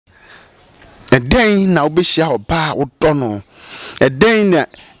A day now be shall ba would dono. A day na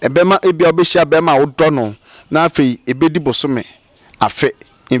a bema ebi obesha bema would dono. Na fe ebedi bosome. A fe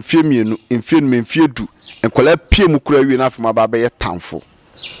infirmian infirdu and collect pia mukura enough from my baby townful.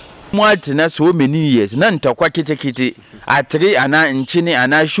 Mwatena so many years nanta kwa kiti at 3 ana nchini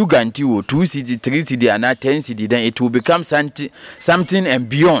ana sugar nti wo 2 cd 3 cd ana 10 cd then it will become something and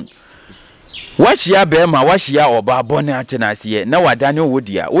beyond. What ya bema what ya oba bone atenase na wadane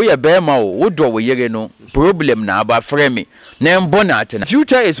wodia wo ye bema wo do wo yere no problem na aba frame na mbona atena.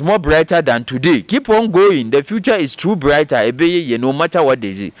 Future is more brighter than today. Keep on going. The future is too brighter ebeye no matter what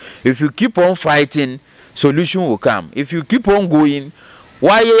they do. If you keep on fighting, solution will come. If you keep on going,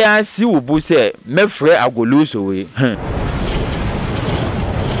 why ya si ubu se me frɛ Agoloso we.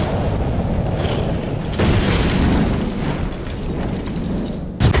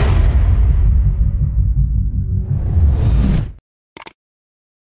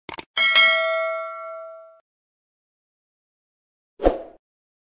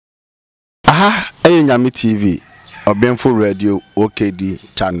 Aha, Nyami TV, Obenfo Radio OKD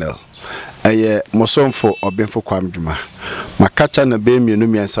channel. Eye mosomfo Obenfo kwamdwuma. Makacha na be mienu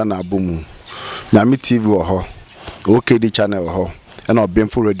miensa na abomu. Nyami TV wo ho, OKD channel wo ho, na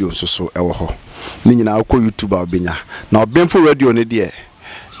Obenfo Radio nsoso wo ho. Ni nyina akọ YouTube obenya. Na Obenfo Radio ne de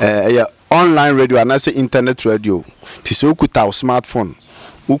eye online radio anase internet radio. Ti se okuta o smartphone.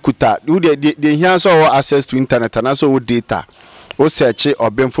 Ukuta de hian so access to internet anase wo data. O search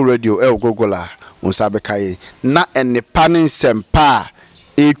Obenfo Radio Google a unsabe kai na enipa ne sempa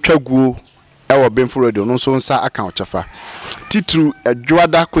etwaguo Obenfo Radio no so nsa account chafa titru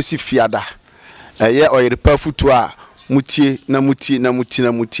adwada kosi fiada eye oyerepa futu a mutie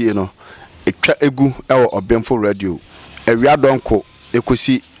no etwa egu Obenfo Radio ewia donko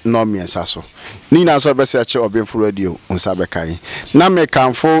ekosi no miensa so ni na so be search Obenfo Radio unsabe kai na me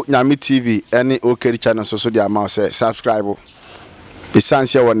kanfo Nyami TV ene OKD channel so dia ma say subscribe.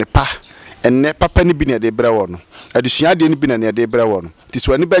 Esansia won pa enne papa ni bi na de brewo no adusua de ni bi na de brewo no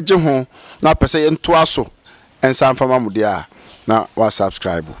tiso ani beje ho na pese ye nto aso ensan fama mude a na wa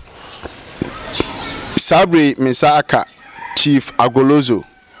subscribe Sabri Misaka Chief Agoloso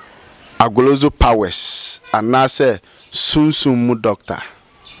Powers anase sunsumu doctor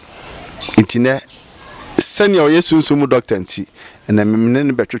intine senior ye sunsumu doctor nti na memne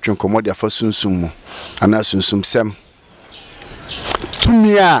ne betwetwe nkomodia fa sunsumu ana sunsum sem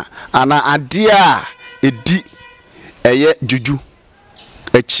tumia ana adia edi eye juju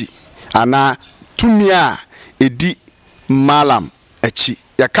echi ana tumia edi malam echi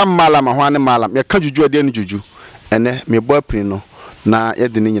yaka malam ahwane malam yaka juju ade ne juju ene me bo apri no na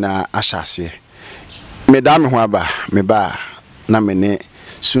yede ne nyina ahyase me da me ho aba me ba na me ne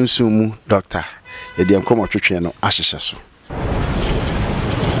sunsumu doctor yede enkomo twetwe no ahyehye so.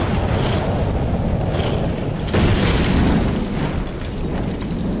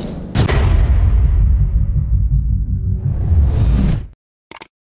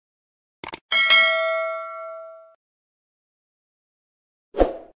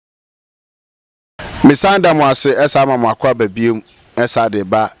 Misanda mwase esa mama kwa babium esa de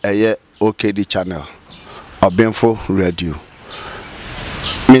ba eye OKD channel Obenfo Radio.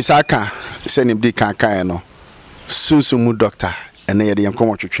 Misaka senim di kankan no sunsumu doctor ene yede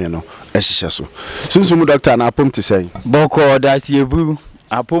yankomo twetwe no ehihye so. Sunsumu doctor na apom te sei. Boko dasi ebu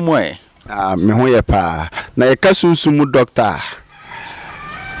apomo e. Me ho ye pa. Na ye ka sunsumu doctor.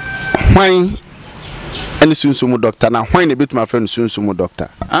 Hwan ene sunsumu doctor na hwan ne betuma fa sunsumu doctor.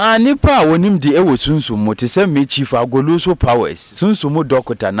 Nipa wonim di ewo sunsumu te se me Chief Agoloso Powers sunsumu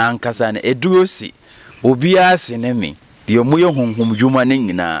doctor na nkasa na eduosi obi ase ne me de omoye honhom dwuma ne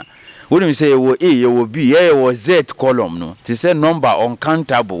nyina wonim se ewo A ewo B ewo Z column no te se number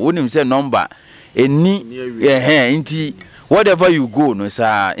uncountable wonim se number eni nti whatever you go no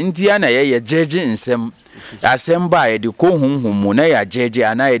sa nti ana ye judge nsem asemba ye de ko honhom na ya judge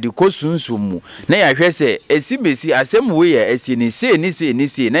ana ye de ko sunsumu na ya hwese esibesi asem we ye esi ni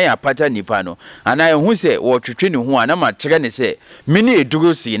se na ya pata nipa no ana ye hu se wo twetwe ne ho ana ma kire ne se mini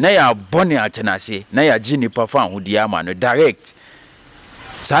edurosi na ya bone atenase na ya gi nipa fa hodi ama no direct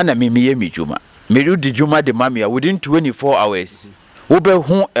sana mimi ye midwuma meru di dwuma de mamia within 24 hours wo be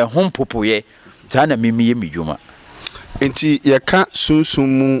hu ehom popoye sana mimi ye midwuma enti ye ka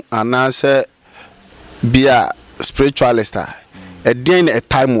sunsumu ana se bia spiritualist a den a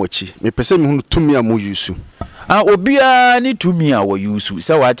time watchi me pese me hu tumi a mo yusu obia ni tumi a wo yusu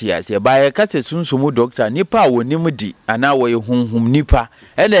se wate ya se ba ye ka se sunsumu doctor nipa wonim di ana wo ye honhom nipa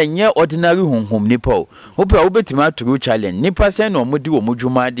ena nye ordinary honhom nipa o pe obetima aturu challenge nipa se na omudi wo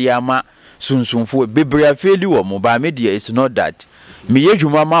mudwuma de ama sunsumfo bebre afeli wo mo ba media is not that me ye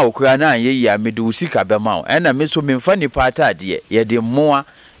dwuma ma okura na ye ya me de usika be ma na me so me mfa nipa atade ye de mmoa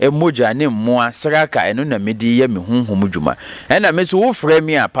emoja ne mmoa sraka eno na me de ye me honhom dwuma na me so wo frɛ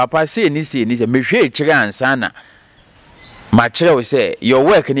me a papa se ni me hwe kire ansa na ma kire wo se your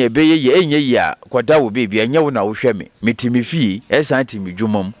work na ebe ye enye ya kwada wo be bia nya wo na wo hwɛ me metimi fie esantimi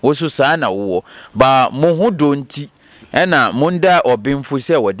dwumam wo so saa na wo ba mo ho do nti ena munda obimfu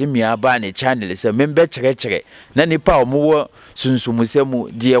se wode mi aba ne channel se membe kire na nipa omo sunsumusemu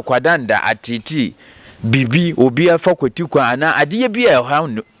de kwadanda atiti bibi obi afa kwati kwa ana ade bi a ha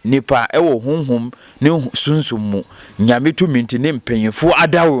nipa ewo honhom ne sunsumu nyame tu minti ne mpanyefo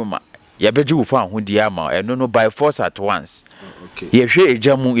adawoma ya beji wo fa ho di ama eno no by force at once ye hwe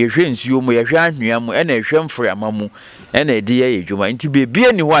ejamu ye hwe nsuo mu ye hwe ahwea mu ena hwe mframa mu ena edi ye edwuma nti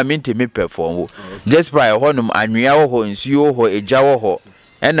bebie ni ho a mente me perform wo just by honum anwea wo ho nsuo ho eja wo ho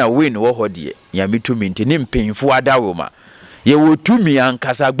ena win wo ho de nyame tu minti ne mpanyefo adawoma ye wo tumi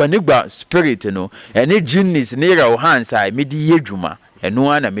ankasa agbanegba spirit no ene genius ne ra wo hansa me di ye dwuma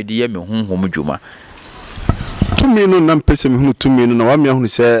eno ana me di ye me honhom dwuma tumi no na mpese me hunu tumi no na wa me hunu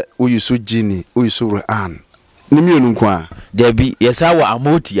se uyusu genie uyusu an ni mi onu kwa debi yesa wa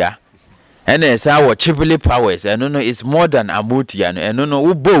amotia ena yesa wa chibli powers eno no is more than amotia no eno no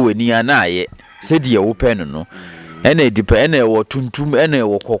ubo weni anaye se die wo pen no ena edipa ena wo tuntum ena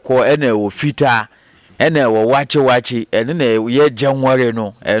wo kokko ena wo fita ena wo wachi eno na ye janware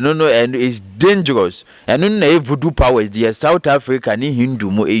no eno no and is dangerous eno na voodoo powers the South Africa ni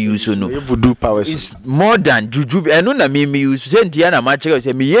Hindu mo use no voodoo powers is more than juju eno na me use sentia na ma kire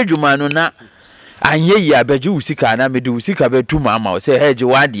se me yedwuma no na anye ya beji usika na me de usika be tu mama say heje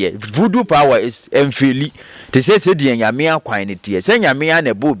wade voodoo power is emfeli te se de nyame akwan ne tie se nyame a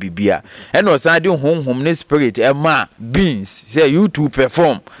na bo bibia eno san de honhom ne spirit e ma beings say you to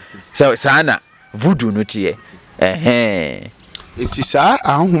perform so sana voodoo no tie enti saa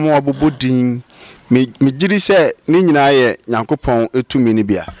ahonhom obobodin me giri se ni nyina ye Nyankopon etumi ni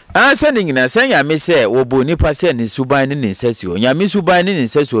bia se ni nyina se nyame se wo bo nipa se ni suban ni nsesio nyame suban ni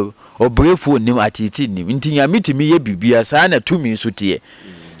nsesio obrefo nim atiti nim nti nyame timi ye bibia saa na tumi so tie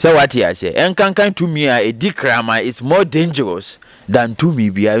se wati ase enkankan tumi a edikrama is more dangerous than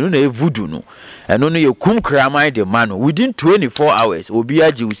tumi bia no na voodoo no eno no ye kum krama de mano within 24 hours obi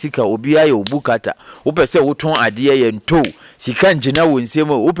agi usika obi aye obukata wo pese wo ton ade ye nto sika ngina wo nsem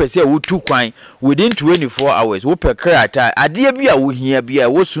wo pese wo tu kwan within 24 hours wo pe krata ade bia wo hia bia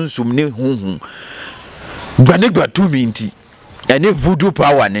wo sunsum ne hunhun gbanegba tumi nti ene voodoo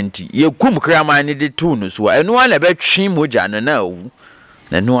power nti ye kum krama ne de tu no so eno ala be twi moja no na owu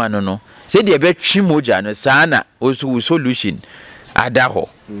eno ano no se de be twi moja no sana osu solution adaho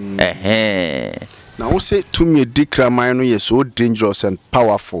na wo say tumi di kraman no ye so dangerous and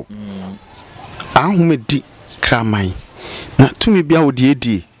powerful ahome di kraman na tumi bia wo die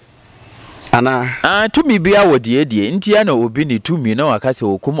die ana tumi bia wo die die nti ya na obi ni tumi na wakase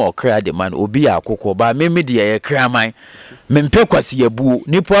okuma okra de man obi akokọ ba meme de ye kraman mempe kwase abu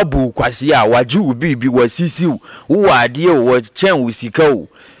nipo abu kwase a waju obi bi wasisiw wo ade wo chen usika wo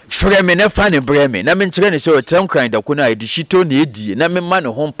freme ne fa ne breme na me nkire ne se otem kran da ko na edishito na edie na me ma ne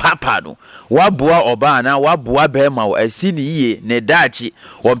ho papa no waboa oba na waboa be ma wo asi ne yie ne daachi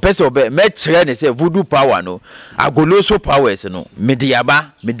wo mpese obe me kire ne se voodoo power no agoloso powers no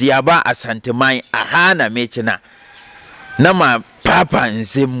mediaba asanteman aha na me kina na ma papa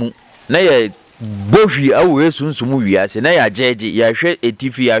nsemu na ye bohwi awo sunsumu wiase na ya jeje ya hwe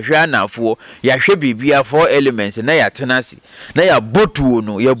etifi ya hwe anafo ya hwe bibia 4 elements na ya tenasi na ya botuo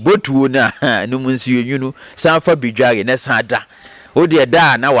no ya botuo na no munsuonyunu sanfa bidware na sada odi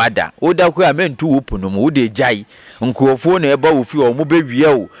da na wada oda ko amentu opuno mu odi jai nkrofo na eba wo fi o mu bewia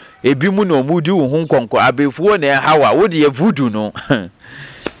o ebi mu na o mu di wo hu nkonko abefuo na hawa odi ye voodoo no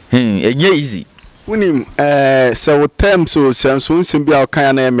enye easy unim so wo term so senso nsem o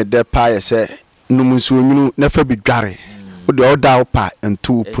kan na me de pa ye se numunsuonyunu na fa bidware odi oda opa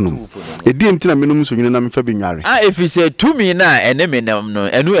entu opuno edi ntina me numunsuonyunu na me fa binware if you say to me na ene me nam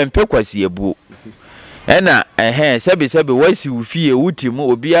no enu empe kwase ebu ena sebe wasi ufie utimu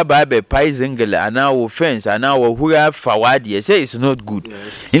obi aba be paizingle ana wo fence ana wo hura fawade say it's not good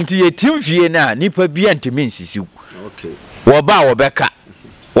inti yetim fie na nipa bia ntimi nsisiw okay wo ba wo beka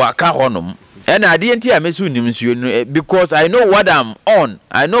waka honom ena ade nti amesu nimsuo no because I know what I'm on,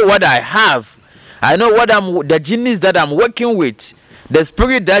 I know what I have, I know what the genius that I'm working with, the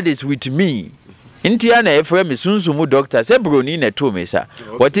spirit that is with me. Inti ana efre me sunsumu doctor se broni na to me sa.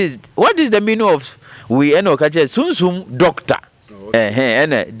 What is the meaning of we eno ka che sunsum doctor?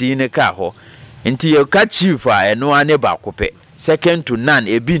 Ena dine ka ho. Inti ye ka chief a eno ane ba kope. Second to none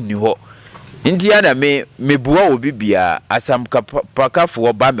ebi ni ho. nti ana me bua obi bia asam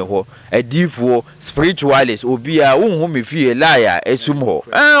pakafo ba me ho adifo spiritualist obi a wonhu me fie liar esum ho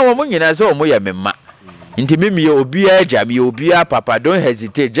wo mo nyina se wo mo ye memma nti me obi agya me obi a papa don't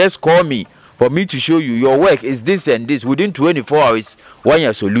hesitate, just call me for me to show you your work is this and this within 24 hours one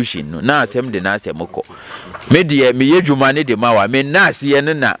your solution no na asem de na asem ko me de me yedwuma ne de ma wa me na ase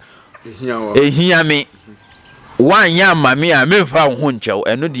ne na ehia me one yam mami a me fa ho nchew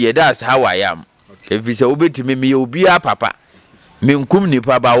eno de that's how I am. If you say obetimi me obi a papa me nkum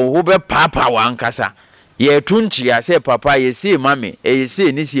nipa ba wo be papa wankasa ye tunchi ya say papa ye say mami ye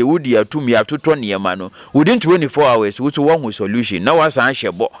say ni say wudi atum ya toto niema no within 24 hours wo so one solution na wa san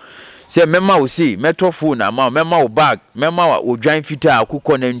hyebo say mema wo say meto phone ama mema wo bag mema wo dwan fita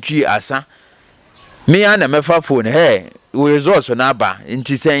akukọ na ntwi asa me ana mefa phone he wo resource na aba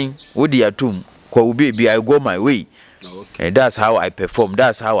nti sen wudi atum kwa ubi I go my way. Okay. And that's how I perform.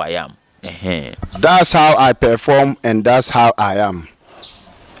 That's how I am. That's how I perform and that's how I am.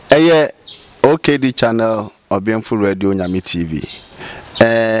 OKD channel Obienfo Radio Nyame TV.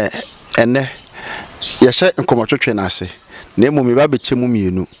 Ene yehye nkomotwetwe na ase. Na emu me ba bechemu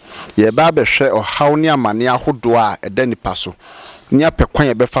mienu. Ye ba behwe ohaw ne amane ahodo a eda nipa so. Nya pekwan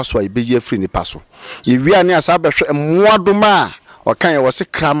ye befa so a ibeyi afri nipa so. Ye wi ne asa behwe mmoadoma a okan ye wo se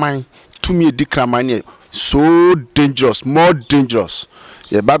kraman tumi di kraman so dangerous, more dangerous.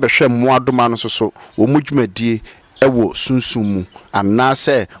 Ye ba behwe mmoadoma no so omudwumadie ewo sunsumu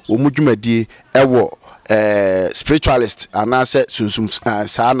anase omudwumadie ewo spiritualist anase sunsum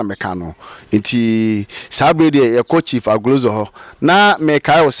saa na mekano nti sabre de ye co chief Agoloso ho na me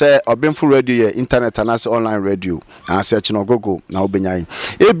kai wo se Obienfo Radio ye internet anase online radio anase chi no gogo na obenyan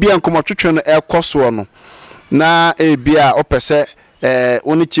ebia nkomotwetwe no ekoso no na ebia opese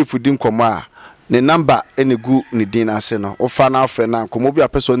oni chief din komo a ne number enegu ne din ase no ofa na afre na komo bi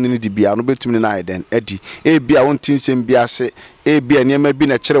apeso ni di bia no betumi na iden edi bia wontin sem bia ase bia niam bi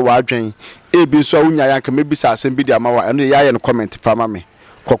na kire wa adwen bi so awunya yanka mebisa asem bi di amawa eno ya ye no comment fama me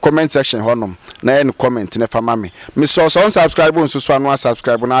ko comment section honom na ye no comment ne fama me so subscribe on so anu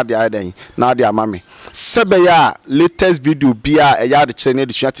subscribe na ade iden na ade ama me sebe ya latest video bia ya de kire ne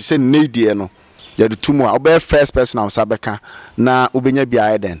de hwate se need no ya de tumu a obe first person na sabeka na obenya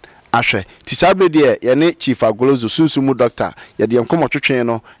bia iden ahwe ti sabre de ye ne chief Agoloso sunsumu doctor ye de nkomotwetwe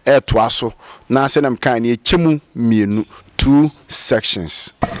no toaso na se nam kan ne chemu mienu 2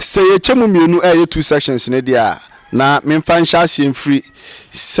 sections say ye chemu mienu 2 sections ne dia na memfa nhya asem free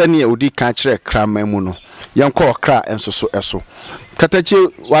sene odi kan kire kraman mu no yenko okra ensoso eso katache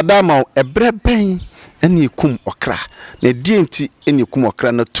wadama ebreben ene kum okra na dienti ene kum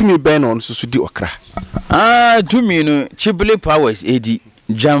okra na tumi ben no so di okra tumi no chibly powers edi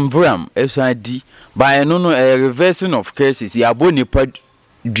Jamvram SID by no a reversing of cases ya boni pa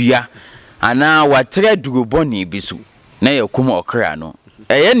dua ana watre dugoboni bisu na ye kuma okra no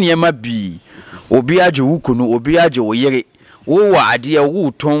eye niema bi obi age wuku no obi age woyere wo wa ade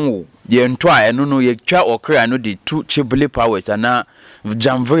wo ton wo ye nto a eno no ye twa okra no de two chibly powers ana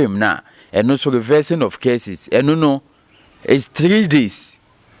Jamvram na eno so reversing of cases eno no is 3 days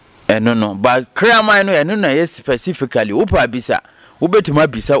eno no but krama no eno na ye specifically opa bisa ubetuma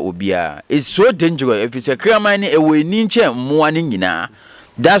bisa obia is so dangerous if it's a kraman ewe ni nche mmoa ni nyina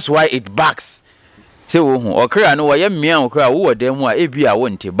that's why it backs say wo hu okra no wo mmia okra wo dem a ebia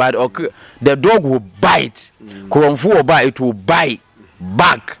wonte but the dog will bite kromfo will bite, it will bite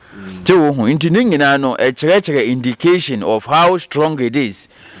back say wo hu nti ni nyina no e kire indication of how strong it is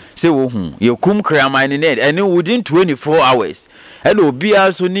say wo hu ye kum kraman ni and within 24 hours and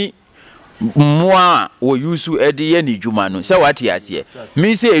obia so ni mwa wo yusu edi ye ni djuma no se wate ase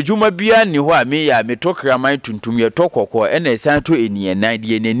mi se ejuma bia ni ho a me ya me tokraman tuntum ye tokoko ena esan to eniye nan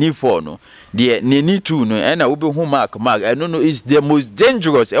de nani 4 no de nani 2 no ena wo be hu mark eno no is the most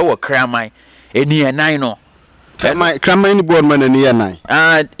dangerous e wo kraman eniye nan no kraman ni board man eniye nan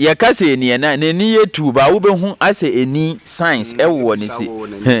ya kase eniye nan nani ye 2 ba wo be hu ase eni science e wo ni se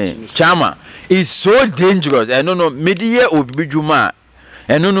chama is so dangerous eno no mediye obi djuma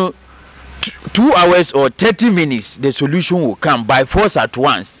eno no 2 hours or 30 minutes the solution will come by force at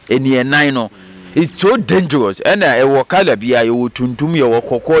once and ye nine no it's so dangerous and e wo kala bia ye wo tuntum ye wo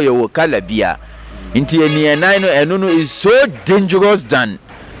kokko ye wo kala bia nti ye nine no no is so dangerous than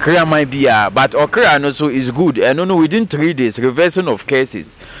kraman bia but okra no so is good and no within 3 days reversing of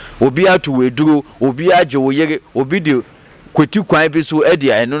cases obi atu weduro obi age wo yere obi de kweti kwan bi so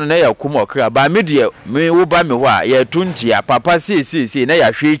edia eno na ya kuma okra ba me de me wo ba me ho a ya tuntia papa se na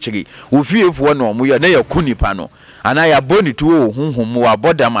ya hwe ekiri wo fiefo na omo ya na ya kunipa no ana ya boni tu wo honhom wa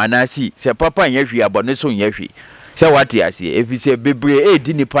bodam anasi se papa nya hwe abone so nya hwe se what ya se if say bebre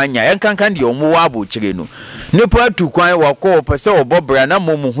di nipa nya enkankan de omo wa abo kire no nipa tu kwan wa ko pese obobra na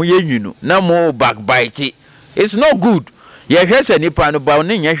mo ho yenwunu na mo backbite. It's not good. Ye hwese nipa no ba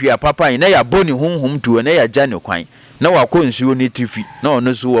ne nya hwea papa na ya boni honhom tuo na ya gya ne kwan na wa ko nsuo ne tifi na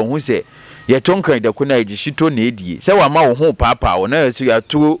ono so wo hu se ye tonkan de ko na ye shito na edie se wa ma wo ho papa wo na so ya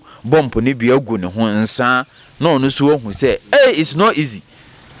to bomb ne bi agu ne ho nsa na ono so wo hu se it's not easy.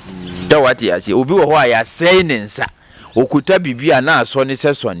 That what ya say obi wo ho ya say ne nsa okuta bibia na aso ne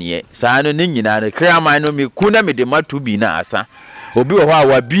sesone saa no ne nyina ne kraman no me kuna me de matu bi na asa obi wo ho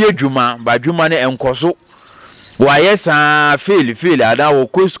wa bi adwuma ba adwuma ne enkoso wa yesa fail ada wo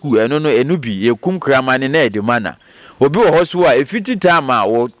ko school eno no enu bi ekum kraman na edemana obi wo ho so a efiti time a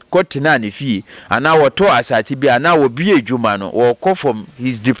wo kotina ne fie ana wo to asati bi ana wo bi adwuma no wo ko from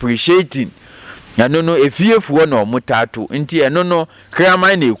his depreciating eno no efiefuo no mutato nti eno no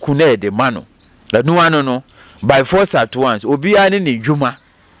kraman na eku na edemano enu ano no by force at once obi ani ne dwuma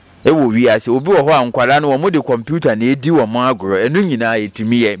ewo wiase obi wo ho ankwara no wo de computer na edi wo mo agoro enu nyina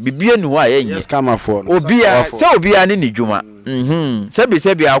etimiye bibie nu ho a yenye scammer for obi a se obi ani ne dwuma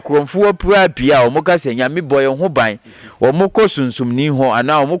sebi akromfo pura bia o mo ka se nyame boy ho ban wo mo ko sunsumni ho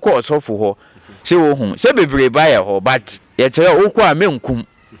ana wo mo ko osofo ho se wo hu se bebre ba ye ho but ye tere wo ko a menkum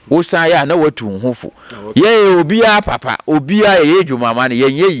wo san ya na watu hofo ye obi a papa obi a ye dwuma ma ne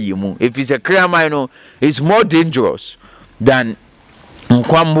yenye yi mu if it's a crime no it's more dangerous than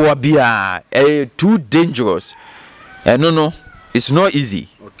nkwambo bia too dangerous no it's not easy.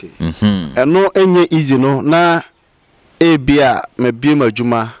 Okay enye easy no na ebia mabie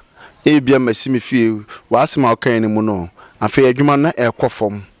madwuma ebia masimi fie wasema okan ni mu no afa adwuma na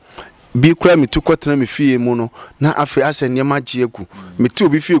ekofom bi kura mitu kwotena me fie mu no na afa ase nyema giegu mitu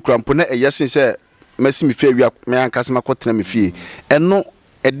obi fie krampo na eyesen se masimi fie wi me ankasa makotena me fie eno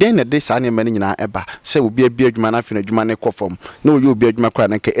eden na de sa ne mani nyina eba se obi abi adwuma na afa adwuma ne kofom na oyi obi adwuma kura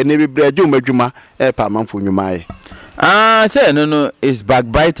na ke ene bebre adwuma adwuma pa manfo nwuma ye say no is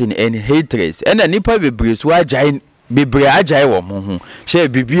backbiting and hatred and nipa bebre so agile bebre agile wo mo ho she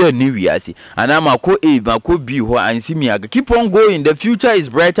bibia ni wiase ana mako mako bi ho ansimi aga keep on going, the future is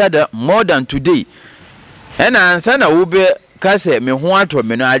brighter more than today and ansa na wo be ka se me ho ato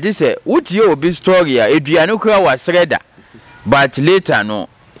me no ade se wutie obi story a eduane kura wasreda but later no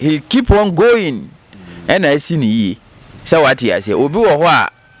he keep on going and I see ni say what he say obi wo ho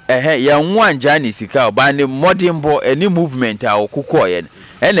a ya nwa nja ni sika oba ne modern bo any movement a okokoye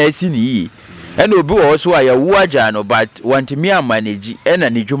na asi ni yi ena obi wo so a ya wu aja no but want me a manage ena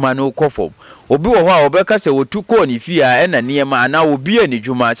ni dwuma no kofom obi wo ho a obeka se wotu ko ni fie a ena niema ana obi a ni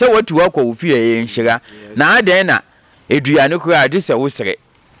dwuma se watu akọ wo fie ye nhira na adan na eduane kura ade se wo sere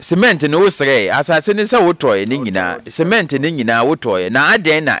cement no wo sere asase ni se wotoye ni nyina cement ni nyina wotoye na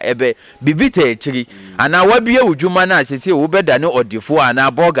adan na ebe bibita echiri ana wabie udwuma na asese wo beda ne odifo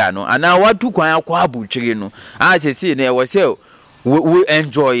ana burger no ana watu kwan akwa abuchiri no asese ne wo se we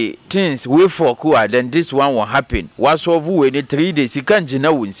enjoy things we for cool then this one will happen was solve we in 3 days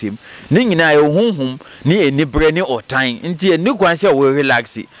ikanjina wonsim ni nyina ye honhom ni enibre ni otan nti eni kwan se we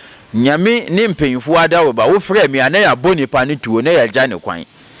relax nyame ni mpanyfo ada wo ba wo frɛ mi ana ya boni pa ne tuo na ya gya ne kwan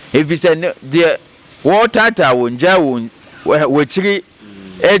if you say the water ta wonja wo chiri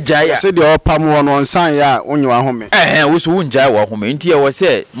eja ya se de opam wo no nsan ya onyo ahome wo so wonja wo ahome nti ye wo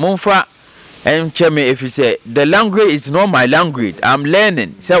se momfa cheme if you say the language is not my language I'm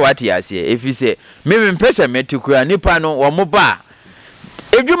learning say what you say if you say me mpese metikura nipa no wo mo ba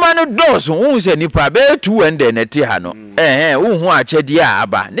edwuma no doso wo se nipa be 200 na ti ha no wo hu achede a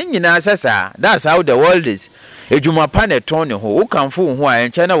aba ne nyina sasa that's how the world is edwuma pa ne ton ne ho wo kanfo ho a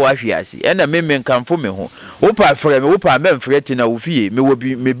enche na wa hwe ase ena me kanfo me ho wo pa frɛ me wo pa me mfrɛ ti na wo fie me wo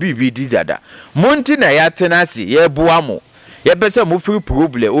bi me bibi di dada monti na ya tenase ye boa mo ye pese mo free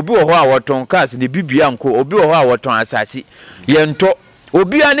problem obi wo ho a woton cars ne bibia nko obi wo ho a woton asase ye nto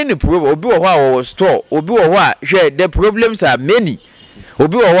obi ane ne problem obi wo ho a wo store obi wo ho a hwe the problems are many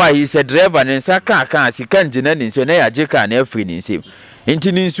obi wo ho a he said driver ne nsa ka asika ngina ne nso na ya je ka na afri ne nsem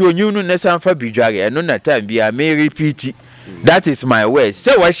nti ne nso onyunu ne sanfa bidware eno na time bia me repeat that is my words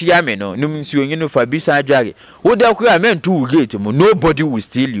say wa hia me no num nso onyunu fa bi sa adware wo da kura men to gate mo nobody will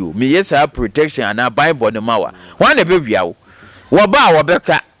steal you me yes have protection and bible ne mawa wan na be wia wo wo ba wo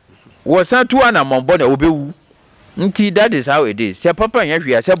beka wo san tu ana mombo na obewu nti that is how it is se papa nya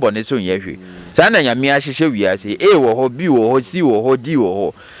hwia se bone so nya hwe sa na nyame ahyehye wia se wo ho bi wo ho si wo ho di wo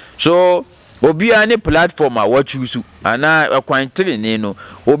ho so obi ani platform a wa choose ana kwan trene no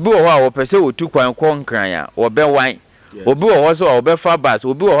obi wo ho a wo pese otu kwan konkran a wo be wan obi wo ho so wo be fa bus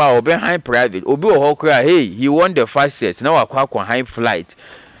obi wo ho a wo be high private obi wo ho kra hey he won the fastest na wa kwa high flight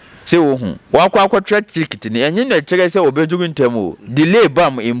se wo hu wakwa ticket ni enye na kire se obedugu ntem o delay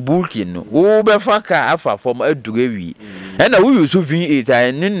bam in booking no wo be fa ka afa form adure wi na wo use V8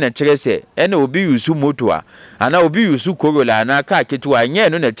 ene na kire se ene obi use moto a ana obi use Corolla na ka ketu anye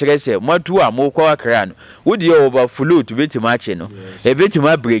no na kire se moto a mo kwa kra no wo de overflow to betima ache no e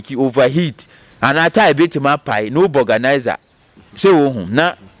betima break overheat ana ta betima pai no organizer se wo hu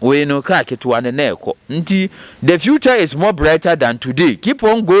na we no ka ketu na eko nti the future is more brighter than today. Keep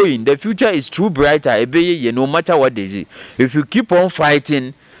on going, the future is too brighter ebe no matter what they do. If you keep on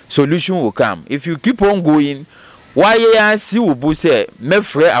fighting, solution will come. If you keep on going, why ya see ubu say me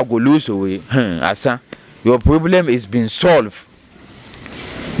free Agoloso we asa your problem is being solved.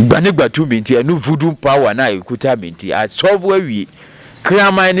 Banegba tu minti anu voodoo power na ekuta minti a solve we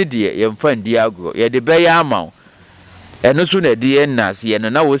krama ni de ye mfa ndi agro ye de be ya ama eno so na de enase ye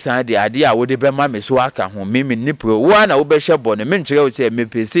na wo san de ade a wo de be ma me so aka ho me ni pro wo na wo be hye ne me nkire wo se me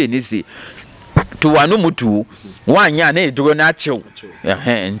pese ni si to wanu mutu wanya na eduro na achew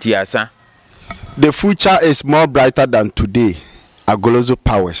nti asa. The future is more brighter than today. Agoloso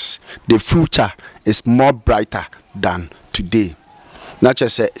powers. The future is more brighter than today. Na che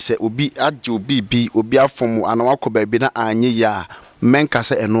se obi aje obi bi obi afomu anawako ba bi na anye ya menka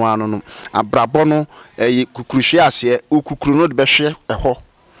se eno ano no abrabo no kukuruhwe ase ukukuru no de behwe eho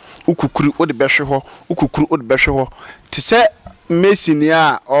ukukuru o de behwe ho ukukuru o de behwe ho ti se mesini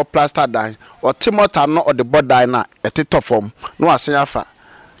a o plaster dan o timota no o de bodan na etetofom no asen afa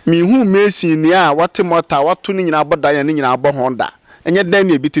mi hu mesini a watimota watu ni nyina bodan ya ni nyina abo honda enye dan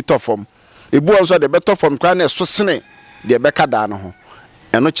na ebititofom ebu onso de betofom kwa na eso sene de beka dan no ho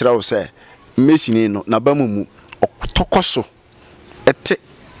eno kire wo se mesini no na bamumu otokoso ete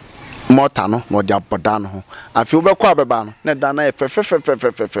mota no no dia boda no ho afi wo bekọ abeba no na da na fe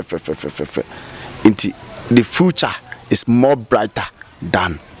inti the future is more brighter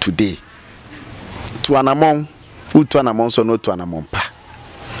than today. To anamon utu anamon so no to anamon pa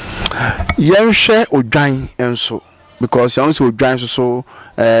yenhwe odwan enso because you say odwan so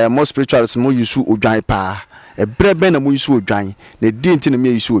more spiritualists more use odwan pa ebrebe na mo use odwan na di nti na me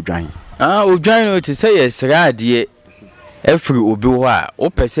use odwan odwan no te say yesra de every obi ho a wo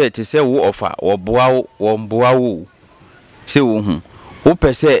pese te say wo offer wo boa wo mboa wo se wo hu wo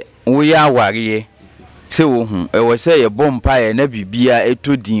pese wo ya aware se wo hu e wo say ye bompa ye na bibia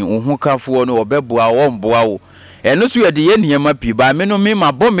etodin wo hu kafo no obeboa wo mboa wo eno so ye de ye niema pi ba me no me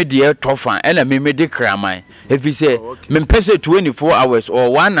ma bom me de tofa ena me de kraman if you say me pese 24 hours or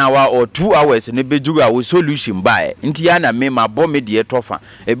 1 hour or 2 hours ne bejuga wo solution ba nti ya na me ma bom me de tofa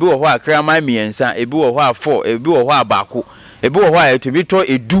ebi wo ho a kraman miensa ebi wo ho a 4 ebi wo ho a bako ebi wo ho a to bi to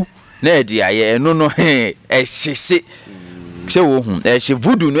edu na e de aye eno no ehye se wo hu ehye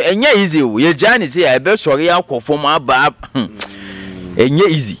voodoo no enye easy wo ye jani se ya be sori akofom aba enye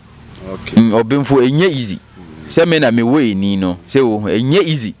easy okay obemfo enye easy se me na me we ni no se wo enye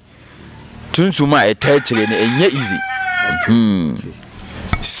easy tuntuma etachire na enye easy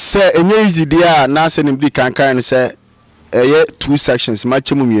se enye easy dia na se nim di kankan no se eye 2 sections ma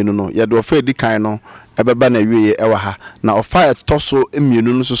chemu mienu no ye do fa di kan no ebeba na wiye ewa ha na ofa etoso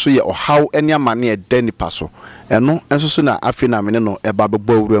mienu no so ye ohaw eni amane e dani paso eno enso so na afi na mene no eba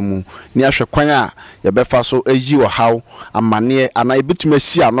bebo awura mu ni ahwe kwan a ye befa so eyi ohaw amane ana ebetuma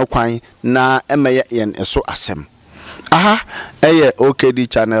si ano kwan na emeye yen eso asem aha eye OKD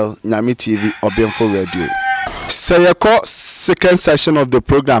channel Nyame TV Obenfo radio. So you call second session of the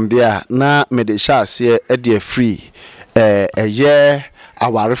program there na me de sha se e de free year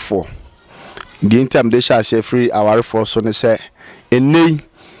awarefo the interim de sha se free awarefo so ne se enei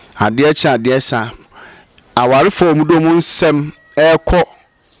ade cha ade sa awarefo mu do mu nsem ekọ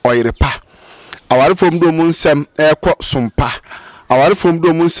oyirepa awarefo mu do mu nsem ekọ sumpa awarefo mu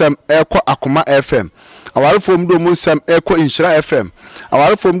do mu nsem ekọ akoma FM awarefo mu do mu nsem ekọ inshira FM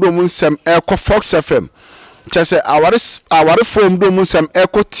awarefo mu do mu nsem ekọ Fox FM chese awarefo mu do mu nsem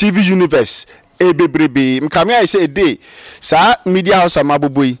ekọ TV Universe ebebrebe mkame I say a day sa media house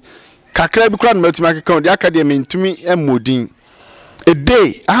amaboboi kakra bi kra no matima keka de academy ntumi emodin a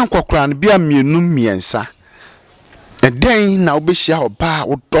day ankokra no bia mienu miensa a day na obehia oba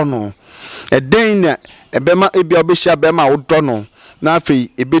wodono a day na ebema ebia obehia bema wodono na afei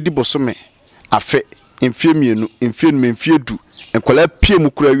ebedi bosome afe mfie mienu mfie no mfie du enkola pie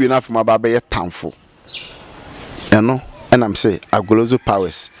mu kura wi na afema ba be yetamfo eno and I'm say Agoloso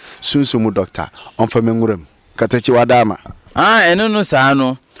powers sunsumu doctor on for menguram katachi wadama eno no sa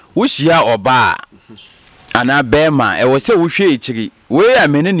no wo hia oba ana bema e wo se wo hwe echiri we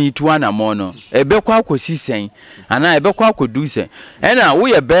amene ni tu anamo no ebekwa akosi sen ana ebekwa akodu sen ena wo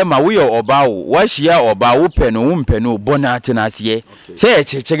ye bema wo ye oba wo wa hia oba wo pe no wo mpe no bona atenase se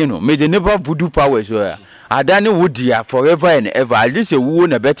echechiri no me de never voodoo power so ya adane wo dia forever and ever at least wo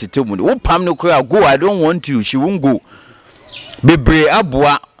na betete mu wo pam no kra go I don't want you she won't go bebre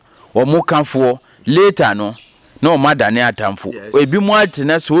aboa wo mo kanfo later no no madane atamfo ebi mu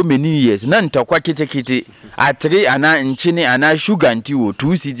atena so many years na ntokwa kitekite atri ana nchini ana sugar nti wo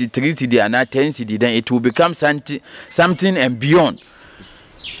 2 cd 3 cd ana 10 cd then it will become something and beyond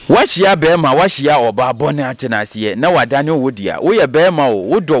washia bema washia oba bone atenase na wadane wo dia wo ye bema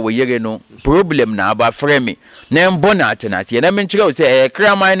wo do wo yere no problem na aba frame na mbona atenase na menchire wo se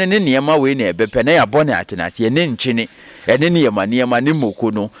kraman ne niema we na ebepe na ya bone atenase ne nchini ene niema ne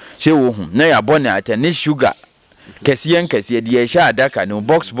moko no se wo hu na ya bone atene sugar kesiye die sha adaka no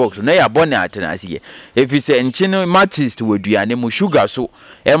box na ya bone atenase if you say nchini matist woduane mu sugar so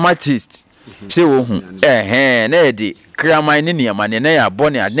matist se wo hu na edi kraman ne niema ne na ya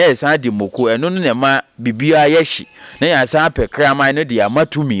bone na esan di moko eno no ne ma bibia yeshi na ya san pe kraman no di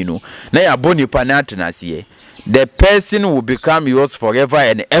amatumi no na ya bone pa na atenase the person will become yours forever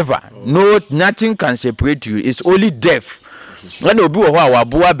and ever. No, nothing can separate you. It's only death. Ana obi wo ho a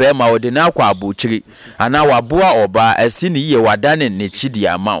waboa be ma ode na akwa abuchiri ana waboa oba asini ye wadane ne chidi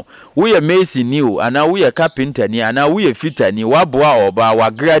ama wo ye mason ni o ana wo ye carpenter ni ana wo ye fitter ni waboa oba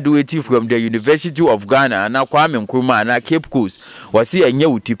wa graduate from the University of Ghana ana Kwame Nkrumah ana Cape Coast wasi enye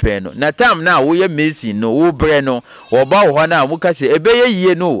utipe no na tam na wo ye mason no wo bre no oba wo na amuka se ebe ye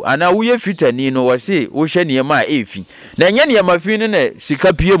yie no ana wo ye fitter ni no wasi wo hwe ne ma efi na enye ne ma fi no na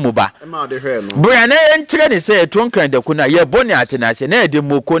sika pie mu ba bre na enkyere ne se etonkan de kuna ye bone atenase na ede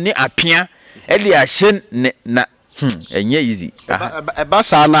moko ni apia eli ahye na enye easy eba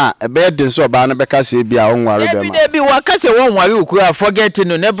sa na ebe de so ba na beka se bia onware be ma ebi waka se wonware okura forget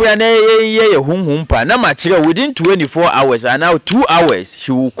no na bra na ye hunhum pa na ma kire within 24 hours and now 2 hours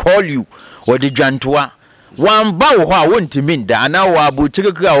she will call you or the jantoa wan ba wo a wontimi nda na wo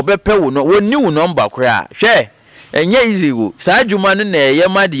abuchire kra obepe wo no woni wo number kra hwe enye easy go sa adwuma no na ye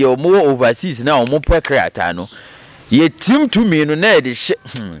ma de omo overseas na omo pe kra ta no ye team to me no na de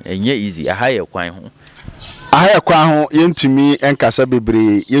enye easy ahaye kwan ho yentumi enkasa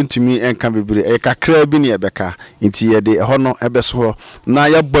bebre yentumi enka bebre kakra bi ne ebeka nti ye de ho no ebeso na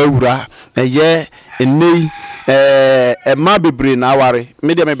ya bawura eye enei ma bebre na aware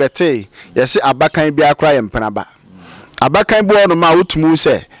me de mebete yesi abakan bi akra ye mpenaba abakan bo no ma wotumu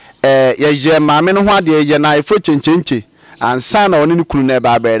se ye je maame no ho ade ye na ifo chenchenche ansa na oni kunu na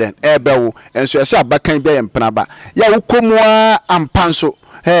eba abere ebewo enso yesi abakan bi ye mpenaba ya wokomua ampanso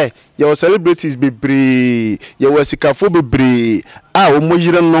your celebrities bebre your sikafo bebre omo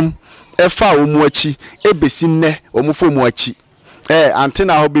yirenom efa omo achi ebesi nne omo fo omo achi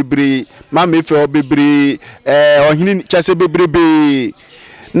antina ho bebre mama efe ho bebre ohini chase bebrebe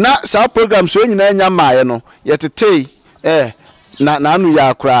na sa program so nyina anya maaye no yetete na anu ya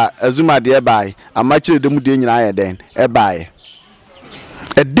akra azuma de bai amachire demu de nyina aye den bai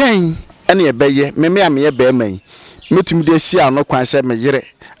eden ene ebeye meme ame ye be man metumi de si ano kwan se me yire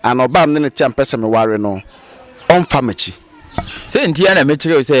anoba am ne tempese me ware no onfa machi se ntia na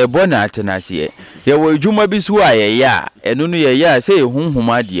metire se ye bona atenase ye wo adwuma bi so aye ya enu no ye ya se ye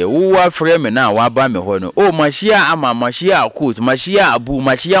hunhuma de wo wa frɛ me na wa ba me ho no o machia ama machia coat machia abu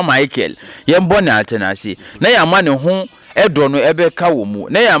machia Michael ye bona atenase na ya ma ne ho edo no ebe ka wo mu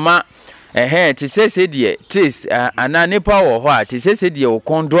na ya ma ti sese die taste ana nipa wo ho a ti sese die wo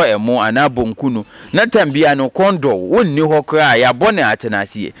kondo emo ana bonkunu na tambia no kondo wonni ho kra ya bone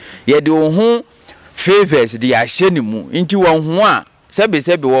atenase ye de wo ho favors de ahye ni mu nti wo ho a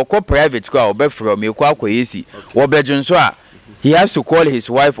sebe wo ko private kwa wo be from e kwa akoyesi wo bejunso a he has to call his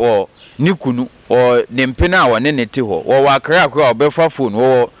wife or nikunu or nempena wo ne nete ho wo wakra kwa wo be fa phone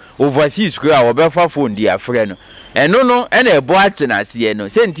wo overseas kwa wo be fa phone dia frɛ no eno no ena ebo atenase no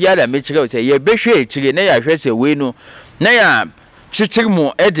senti ya da mechire se ye behwe echire na ya hwe se we no na ya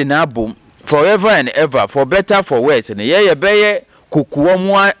chichirmu edi na abom forever and ever for better for worse ne ye beye kokuo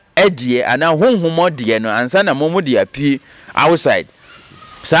mu edie ana honhomo de no ansa na momu de apie outside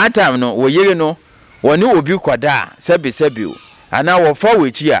saa time no wo yire no woni obi kwada sebe o ana wo fa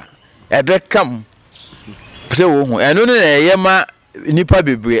wechi a ebe kam se wo hu eno no na ye ma nipa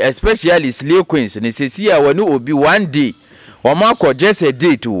bebre especially slay queens ne sesi a woni obi one day o ma ko just a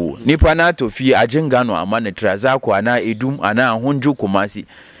day to nipa na to fi ajenga no ama ne trazako ana edum ana honju kumasi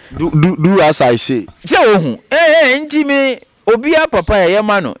do as I say se wo hu ntimi obia papa ye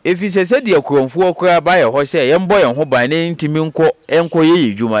ma no efise se de akuromfo kura ba ye ho se ye mbo ye ho ban ne ntimi enko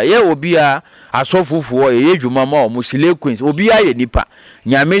ye dwuma ye obia asofofo ye dwuma ma o musile queens obia ye nipa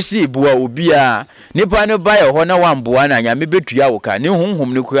nyame si bua obia nipa no ba ye ho na wamboa na nyame betua wo ka ne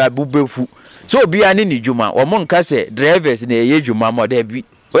honhom ne kura bubefu so obia ne ni dwuma o mo nka se drivers ne ye dwuma ma da bi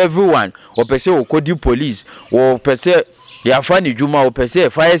everyone o pese o kodi police o pese ya fani juma opese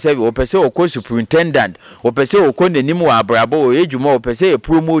fire service opese oko superintendent opese oko nenim wa abrabo ejuma opese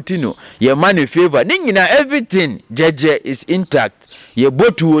promote no ye man favor ni nyina everything jeje is intact ye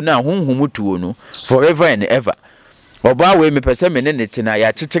botuo na honhom tuo no forever and ever oba we me pese me ne tina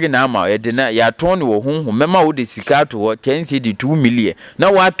ya chichiri na ama ye de na ya ton wo honhom mema wo de sika to wo kensi di 2 million na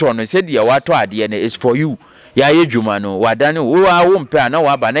wa ton no se de ya wa to ade ne is for you ya ye juma no wadane wo a wo mpe na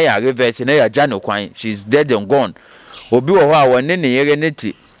wa ba na ya reverse na ya jano kwan she's dead and gone obi wo ho a wonne ne yere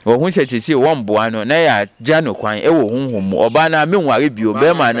neti wo hu se tisi wo mboa no na ya jano kwan e wo honhom oba na menware bio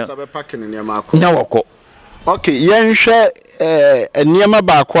be ma no na woko okay yenhwe niema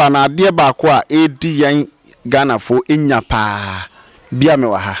baako na ade baako a edi yan Ghana fo enya pa bia me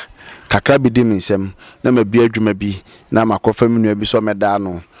wa ha kakra bi di nsem na ma bia adwuma bi na makofa menua bi so meda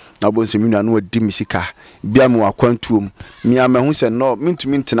no na bo nsem menua no wadi misika bia me wa kwantuom mi amahu se no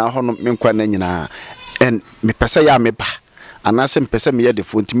mintumi ntena ho no menkwa na nyina en me pese ya me ba anase me pese me ye de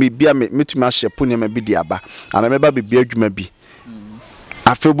fo ntimi bia me metumi ahye pone ma bi di aba ana me ba bia adwuma bi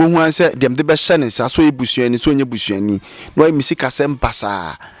afebo hu anse dem de be hye ne sa so ebusuani so onye busuani no ai misika se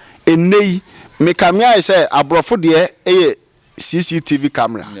mpasa enei me kamia say abrofo de CCTV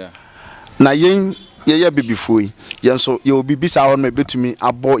camera na yen ye bibifoi yen so ye obibisa ho no betumi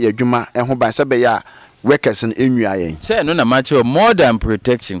abo yadwuma ho ban se be ya workers in enwua yen say no na match more than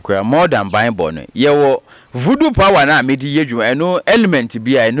protection more than bible no ye wo voodoo power na medi yadwuma eno element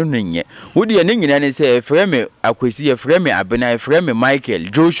bia eno nyenye wodi ye nyina ne say efreme akwesi efreme abena efreme Michael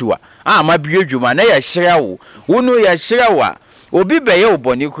Joshua ma biadwuma na ya hyerewo wono ya hyerewa obi beye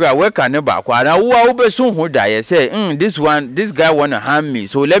oboni kura we ka ne ba kwa na wo a wo beso hu da ye say this guy wanna harm me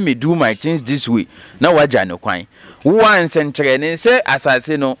so let me do my things this way na waja ne kwan wo ansentre ne say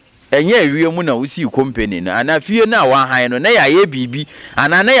asase no enye awie mu na wo si company no ana fie na wa han no na ya ye bibi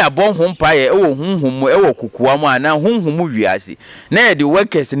ana na ya bon ho mpa ye wo hunhum mu wo kukuwa mu ana hunhum wiase na ye de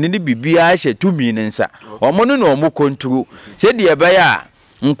workers ne bibi a hye tumi ne nsa omo no na omo control se de be ya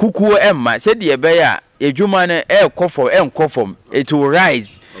nkukuo emma se de be ya ejuma ne enkofom it will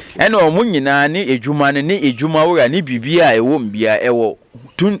rise ena omu nyina ne ejuma ne ejuma wura ne bibia ewo mbia ewo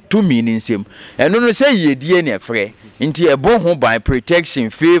tumi ni nsem eno no say yedie ne frɛ nti ebo ho by protection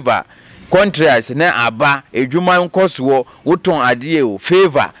favor contracts na aba ejuma nkoso woton ade o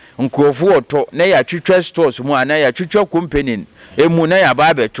favor nkrofo oto na ya twetwe stores mu ana ya twetwe company emu na ya ba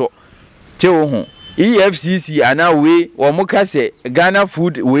abeto che wo ho EFCC ana we wo muka se Ghana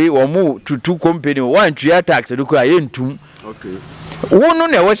food we wo mu tutu company one tria tax do kwa yentum okay wono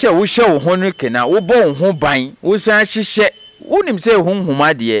na wo se wo hye wo ho no kena wo bo ho ban wo san hyehye wonim se honhom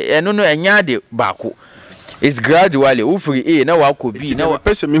ade eno no enya ade baako is gradually ufiri na wakobi na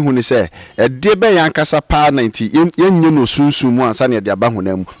pese me hu ni se de be yankasa pa 90 yenye no sunsumu ansa na de aba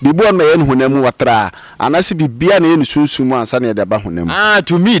honam bibo na ye honam watra anase bibia na ye no sunsumu ansa na de aba honam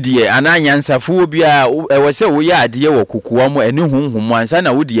to me die ananyansafo bia ewo se wo ya ade wo kokoa mu eni honhom ansa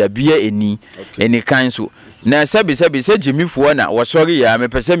na wo de abia eni kan so na sabi se jimifo na wo sori ya me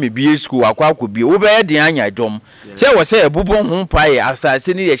pese me bie school akwakobi wo be de anya dom se wo se ebubon ho pae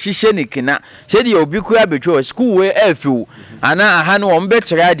asase ni ye hihye ni kina se de obi ku abetwe school we efu ana aha no wo be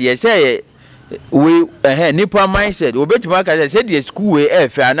kira de se we nipa mindset obetuma aka se de school we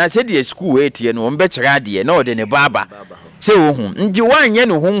efu ana se de school we tie no wo be kira de na wo de ne baba se wo hu nji wanye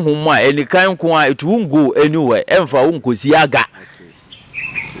no honhom a enikan ko a etu ngo anywhere emfa wo nkosi aga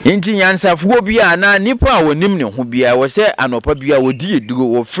inti nyansafuo bia na nipa wonim ne ho bia wo se anopa bia wodi eduro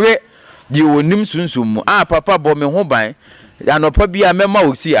wo frɛ di wonim sunsum mu papa bo me ho ban anopa bia mema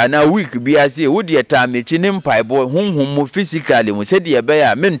osi ana week bia se wodi eta mechi ne mpai bo honhom mu physically mu se de be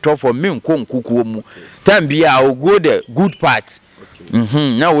ya me ntofo me nko nkukuo mu tam bia I go the good part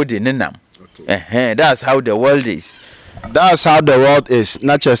na wodi ne nam that's how the world is. That's how the world is.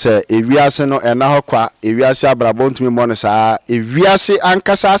 Not just ewiase no ena hokwa ewiase abrabo ntumi mo no saa ewiase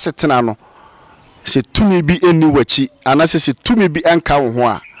ankasa setena no se tumi bi eni wachi anase se tumi bi enka wo ho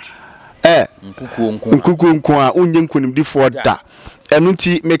a nkuku a unye nkunimdi for da enu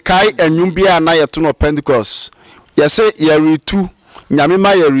nti mekai enwum bia na yeto no Pentecost yese yeritu nyame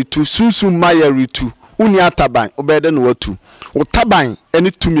ma yeritu sunsun ma yeritu uni ataban obede no watu utaban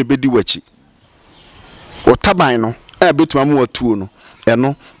eni tumi bedi wachi utaban no betuma mu watuo no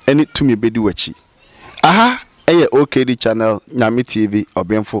eno eni tumi bedi wachi aha ɛyɛ OKD channel Nyame TV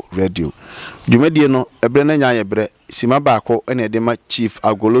Obenfo Radio. Dwumadie no ebre na nya yebre sima baako ene de ma Chief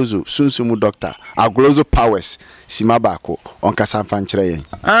Agoloso sunsumu doctor Agoloso powers sima baako onkasa mfa nkyerɛ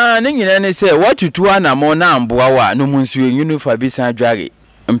yɛn. Ne nyina ne sɛ watutu anamo na amboa wa no munsu enyunu fa bi san dware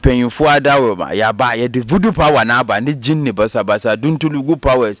mpanyimfo adawoma yaba ye de voodoo power na aba ne jinne basa duntulugu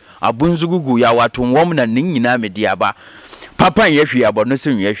powers abunzugugu ya watonwom na ne nyina medi aba papa yehwe abo no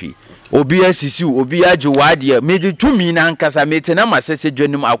se yehwe obi asisiu obi agye wade meje tumi na nkasa mete na masese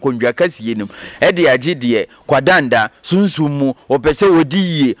dwanim akondwa kasienim e de agye de kwadanda sunsumu opese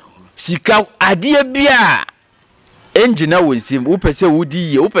odiye sika ade bia engine wonsim upese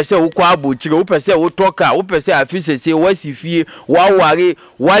wodiye upese wokwa abochire upese wotoka upese afisese wasifie waware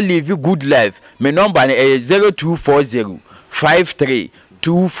wa live good life my number is 0240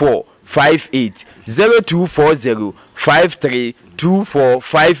 532458 0240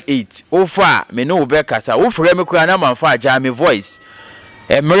 532458 ofa me no obekasa ofre me kura na manfa aja me voice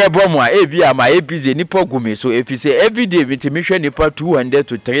emrebo a ebia ma ebize nipa gume so efise everyday metimihwe nipa 200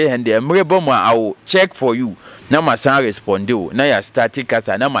 to 300 emrebo a awo check for you na ma san respond o na ya static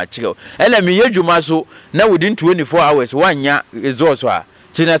kasa na ma chire ele me yedwuma so na within 24 hours wanya results a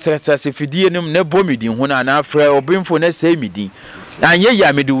tina sase fidie nim na bomidin ho na afre obinfo na say midin anye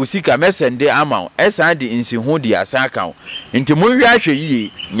ya me de usika mesende ama esan de insi ho de asaka nti monhwe ahwe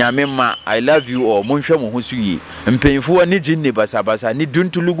yie nyame ma I love you all monhwe mo ho so yie mpanyfo ni jinne basabasa ni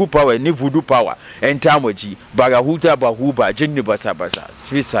duntulugu power ni voodoo power entamoji bagahuta bahuba jinne basabasa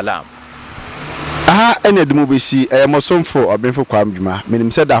swi salam ene de mo besi mosomfo Obenfo kwamdwuma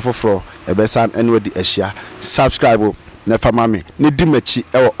menim se da foforo ebesan ene wadi ahia subscribe na famame ne dimachi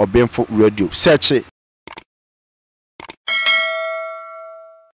Obenfo Radio search